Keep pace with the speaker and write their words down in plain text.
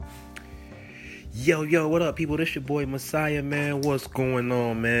Yo, what up, people? This your boy Messiah, man. What's going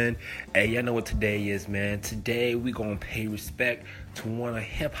on, man? Hey, y'all know what today is, man. Today, we gonna pay respect to one of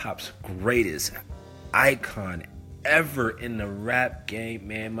hip-hop's greatest icon ever in the rap game,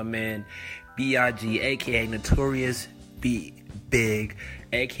 man. My man, B.I.G., a.k.a. Notorious Big,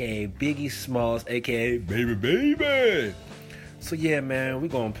 a.k.a. Biggie Smalls, a.k.a. Baby. So, yeah, man, we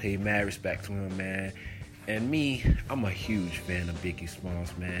gonna pay mad respect to him, man. And me, I'm a huge fan of Biggie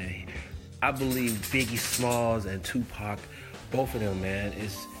Smalls, man. I believe Biggie Smalls and Tupac, both of them, man,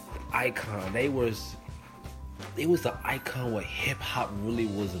 is the icon. They was the icon what hip hop really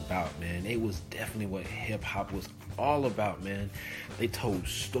was about, man. They was definitely what hip hop was all about, man. They told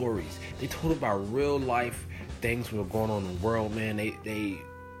stories. They told about real life things that were going on in the world, man.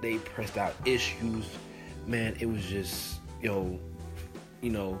 They pressed out issues, man. It was just, it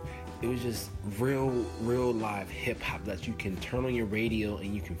was just real live hip hop that you can turn on your radio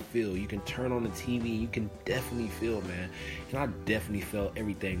and you can feel. You can turn on the TV, you can definitely feel, man. And I definitely felt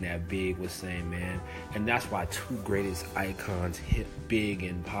everything that Big was saying, man. And that's why two greatest icons, Big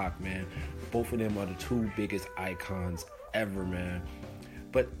and Pac, man. Both of them are the two biggest icons ever, man.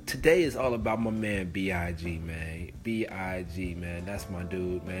 But today is all about my man B.I.G., man. B.I.G., man. That's my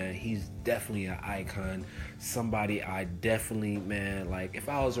dude, man. He's definitely an icon. Somebody I definitely, man, like, if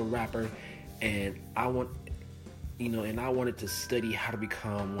I was a rapper and I wanted to study how to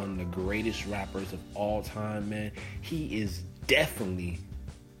become one of the greatest rappers of all time, man, he is definitely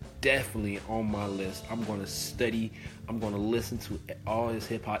on my list. I'm going to study. I'm going to listen to all his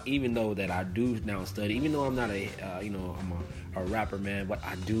hip hop, even though that I do now study, even though I'm not I'm a rapper, man, but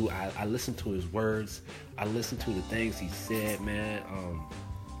I listen to his words. I listen to the things he said, man.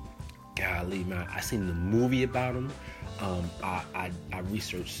 Golly, man, I seen the movie about him. I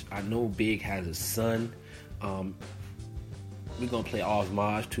researched. I know Big has a son. We're going to play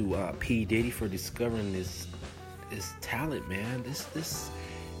homage to P. Diddy for discovering this talent, man.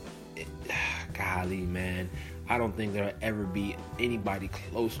 Golly, man, I don't think there'll ever be anybody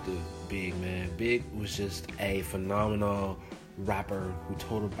close to Big, man. Big was just a phenomenal rapper who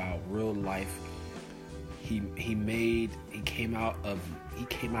told about real life. He came out of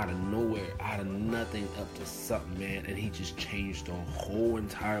nowhere, out of nothing up to something, man, and he just changed the whole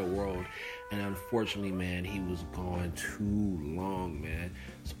entire world. And unfortunately, man, he was gone too long, man.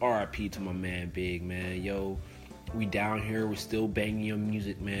 So R.I.P. to my man Big, man. Yo, we down here, we're still banging your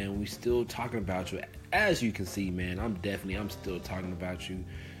music, man. We still talking about you. As you can see, man, I'm still talking about you.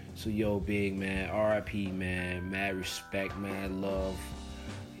 So, yo, Big, man, R.I.P., man, mad respect, mad love,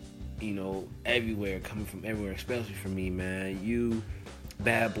 everywhere, coming from everywhere, especially for me, man. You,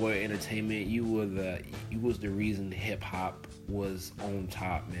 Bad Boy Entertainment, you was the reason hip-hop was on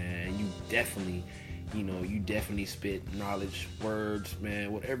top, man. You definitely spit knowledge, words,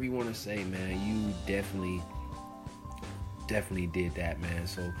 man, whatever you want to say, man. You definitely did that, man.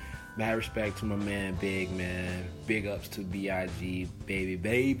 So mad respect to my man Big, man. Big ups to B.I.G.,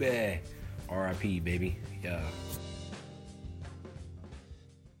 baby. R.I.P., baby. Yeah.